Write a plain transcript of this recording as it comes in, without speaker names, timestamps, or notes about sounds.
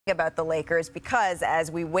About the Lakers, because as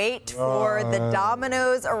we wait for the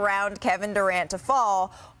dominoes around Kevin Durant to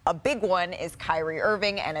fall, a big one is Kyrie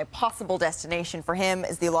Irving, and a possible destination for him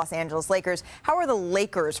is the Los Angeles Lakers. How are the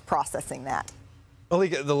Lakers processing that? Well,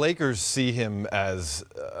 the Lakers see him as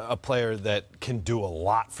a player that can do a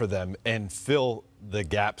lot for them and fill the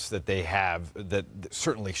gaps that they have that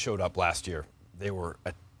certainly showed up last year. They were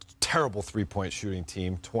a terrible three-point shooting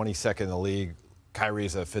team, 22nd in the league. Kyrie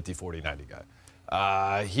is a 50, 40, 90 guy.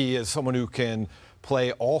 He is someone who can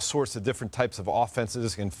play all sorts of different types of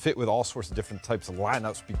offenses, can fit with all sorts of different types of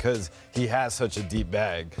lineups because he has such a deep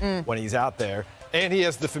bag when he's out there. And he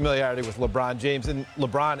has the familiarity with LeBron James. And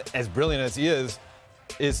LeBron, as brilliant as he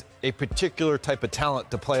is a particular type of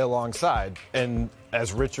talent to play alongside. And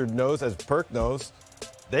as Richard knows, as Perk knows,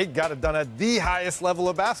 they got it done at the highest level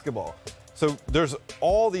of basketball. So there's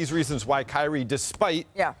all these reasons why Kyrie, despite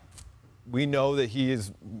we know that he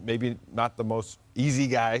is maybe not the most easy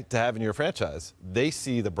guy to have in your franchise, they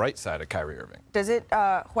see the bright side of Kyrie Irving. Does it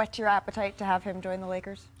whet your appetite to have him join the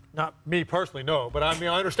Lakers? Not me personally, no. But I mean,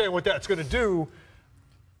 I understand what that's going to do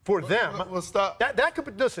for them. Well, stop. That could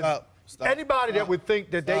be, listen, anybody that would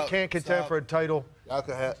think that they can't contend for a title,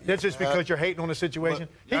 that's just because you're hating on the situation.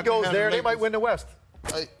 He goes there, they might win the West.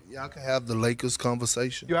 Hey, y'all can have the Lakers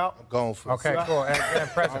conversation. You out? I'm going for it. Okay, cool. And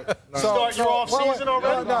President. Start your off-season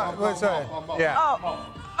already?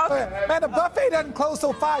 Okay. Man, the buffet doesn't close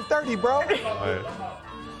till 5:30, bro.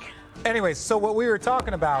 Anyways, so what we were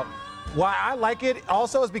talking about, why I like it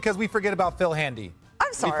also is because we forget about Phil Handy.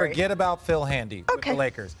 I'm sorry. We forget about Phil Handy with the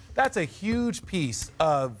Lakers. That's a huge piece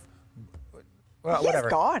of whatever.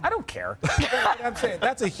 Gone. I don't care. I'm saying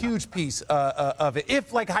that's a huge piece of it.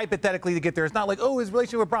 If, like, hypothetically to get there, it's not like, oh, his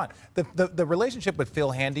relationship with Bron. The relationship with Phil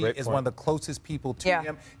Handy is one of the closest people to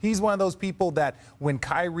him. He's one of those people that when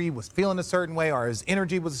Kyrie was feeling a certain way or his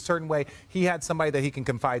energy was a certain way, he had somebody that he can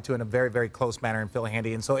confide to in a very, very close manner in Phil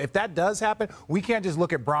Handy. And so if that does happen, we can't just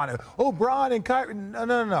look at Bron and, oh, Bron and Kyrie.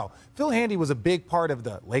 No. Phil Handy was a big part of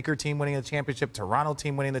the Laker team winning the championship, Toronto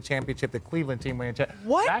team winning the championship, the Cleveland team winning the championship.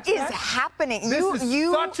 What is happening? This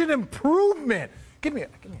is such an improvement. Give me a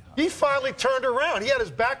He finally turned around. He had his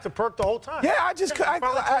back to Perk the whole time. Yeah,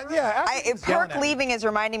 Perk leaving is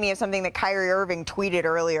reminding me of something that Kyrie Irving tweeted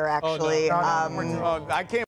earlier, actually. I can't